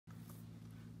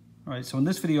All right, so in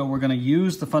this video, we're going to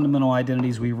use the fundamental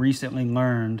identities we recently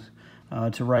learned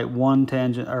to write one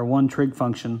trig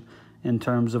function in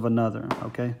terms of another,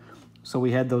 okay? So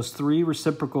we had those three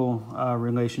reciprocal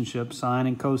relationships. Sine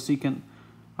and cosecant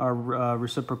are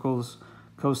reciprocals,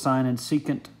 cosine and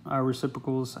secant are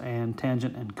reciprocals, and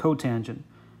tangent and cotangent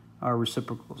are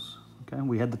reciprocals, okay?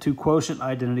 We had the two quotient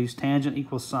identities, tangent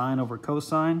equals sine over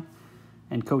cosine,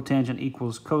 and cotangent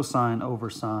equals cosine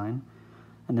over sine.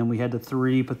 And then we had the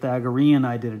three Pythagorean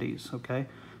identities, okay?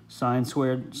 Sine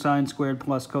squared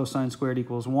plus cosine squared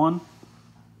equals 1,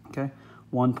 okay?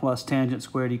 1 plus tangent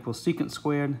squared equals secant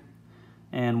squared,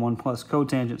 and 1 plus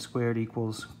cotangent squared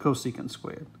equals cosecant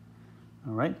squared,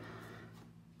 all right?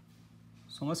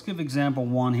 So let's give example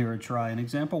 1 here a try. In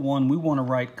example 1, we want to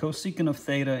write cosecant of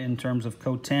theta in terms of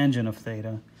cotangent of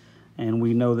theta, and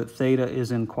we know that theta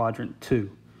is in quadrant 2,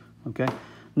 okay?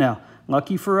 Now,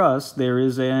 lucky for us, there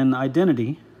is an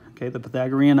identity, okay, the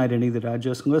Pythagorean identity that I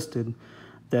just listed,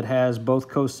 that has both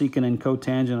cosecant and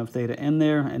cotangent of theta in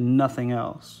there and nothing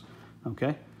else,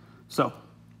 okay? So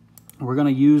we're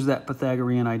going to use that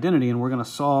Pythagorean identity, and we're going to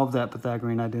solve that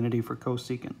Pythagorean identity for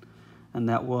cosecant, and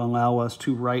that will allow us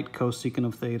to write cosecant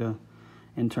of theta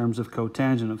in terms of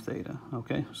cotangent of theta,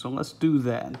 okay? So let's do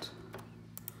that.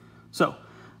 So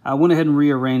I went ahead and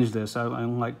rearranged this. I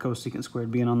don't like cosecant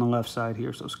squared being on the left side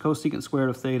here. So cosecant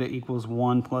squared of theta equals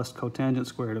 1 plus cotangent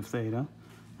squared of theta.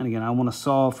 And again, I want to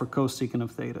solve for cosecant of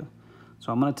theta.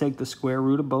 So I'm going to take the square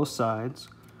root of both sides.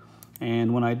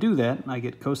 And when I do that, I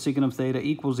get cosecant of theta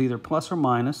equals either plus or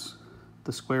minus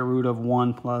the square root of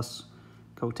 1 plus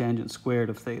cotangent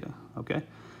squared of theta, okay?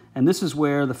 And this is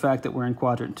where the fact that we're in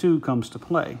quadrant 2 comes to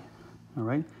play, all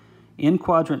right? In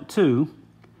quadrant 2,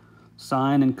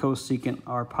 sine and cosecant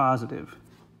are positive.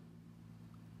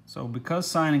 So because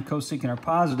sine and cosecant are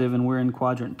positive and we're in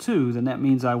quadrant 2, then that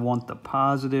means I want the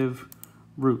positive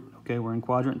root. Okay, we're in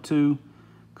quadrant 2.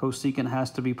 Cosecant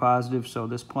has to be positive, so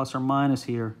this plus or minus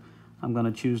here, I'm going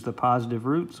to choose the positive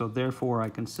root. So therefore I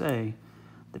can say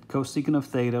that cosecant of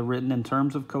theta, written in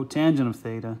terms of cotangent of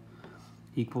theta,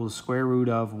 equals square root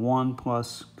of 1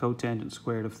 plus cotangent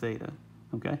squared of theta.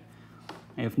 Okay?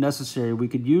 If necessary, we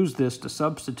could use this to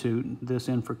substitute this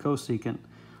in for cosecant,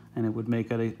 and it would make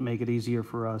it easier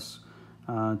for us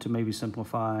to maybe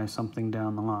simplify something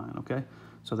down the line, okay?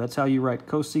 So that's how you write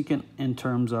cosecant in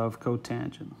terms of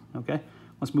cotangent, okay?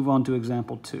 Let's move on to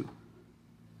example 2.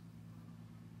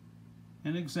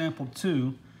 In example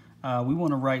 2, we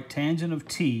want to write tangent of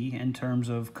t in terms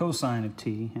of cosine of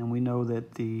t, and we know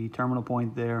that the terminal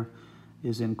point there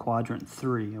is in quadrant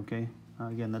 3, okay?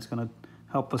 Again, that's going to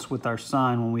help us with our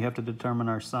sine when we have to determine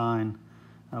our sine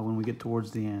when we get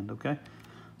towards the end, okay?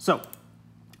 So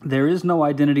there is no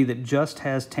identity that just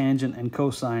has tangent and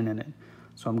cosine in it.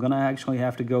 So I'm going to actually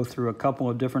have to go through a couple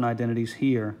of different identities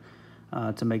here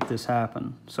to make this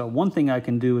happen. So one thing I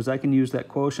can do is I can use that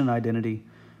quotient identity,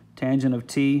 tangent of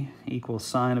t equals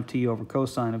sine of t over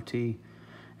cosine of t,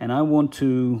 and I want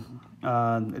to,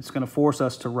 it's going to force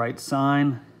us to write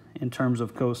sine in terms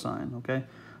of cosine, okay?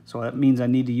 So that means I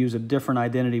need to use a different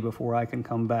identity before I can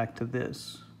come back to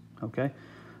this, okay?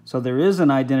 So there is an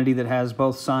identity that has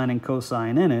both sine and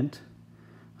cosine in it,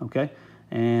 okay?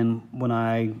 And when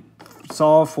I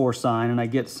solve for sine and I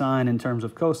get sine in terms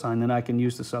of cosine, then I can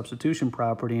use the substitution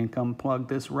property and come plug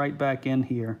this right back in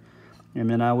here. And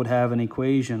then I would have an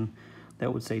equation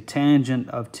that would say tangent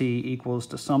of t equals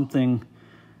to something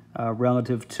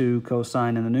relative to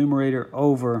cosine in the numerator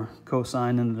over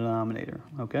cosine in the denominator,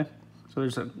 okay? So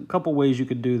there's a couple ways you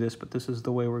could do this, but this is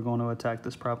the way we're going to attack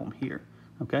this problem here,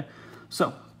 okay?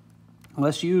 So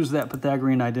let's use that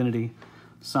Pythagorean identity,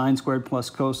 sine squared plus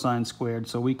cosine squared,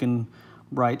 so we can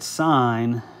write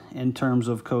sine in terms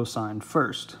of cosine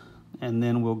first, and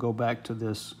then we'll go back to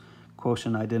this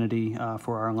quotient identity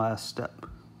for our last step,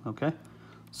 okay?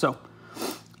 So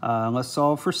let's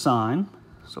solve for sine.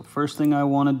 So first thing I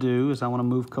want to do is I want to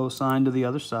move cosine to the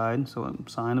other side, so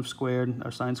sine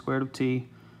squared of t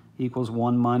equals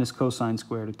 1 minus cosine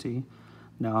squared of t.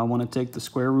 Now I want to take the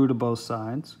square root of both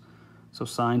sides. So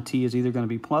sine t is either going to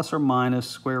be plus or minus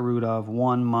square root of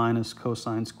 1 minus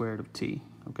cosine squared of t,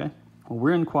 okay? Well,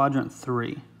 we're in quadrant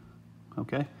 3,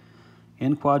 okay?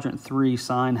 In quadrant 3,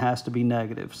 sine has to be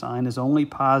negative. Sine is only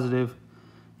positive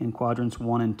in quadrants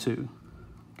 1 and 2,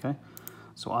 okay?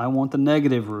 So I want the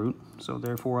negative root, so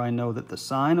therefore I know that the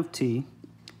sine of t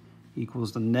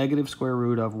equals the negative square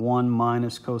root of 1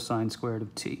 minus cosine squared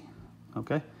of t,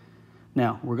 okay?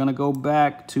 Now, we're going to go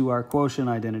back to our quotient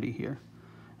identity here,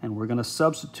 and we're going to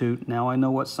substitute. Now I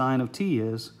know what sine of t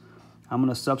is. I'm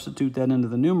going to substitute that into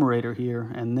the numerator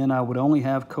here, and then I would only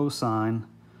have cosine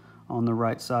on the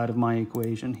right side of my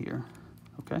equation here,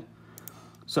 okay?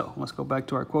 So let's go back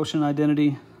to our quotient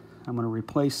identity. I'm going to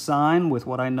replace sine with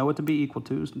what I know it to be equal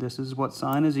to. This is what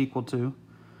sine is equal to.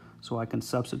 So I can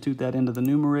substitute that into the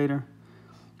numerator.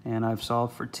 And I've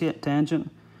solved for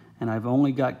tangent. And I've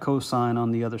only got cosine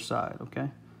on the other side, okay?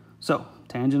 So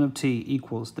tangent of t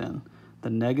equals then the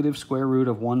negative square root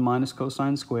of 1 minus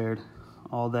cosine squared,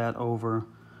 all that over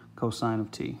cosine of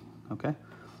t, okay?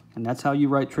 And that's how you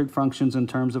write trig functions in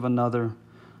terms of another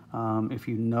if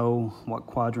you know what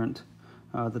quadrant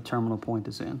the terminal point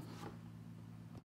is in.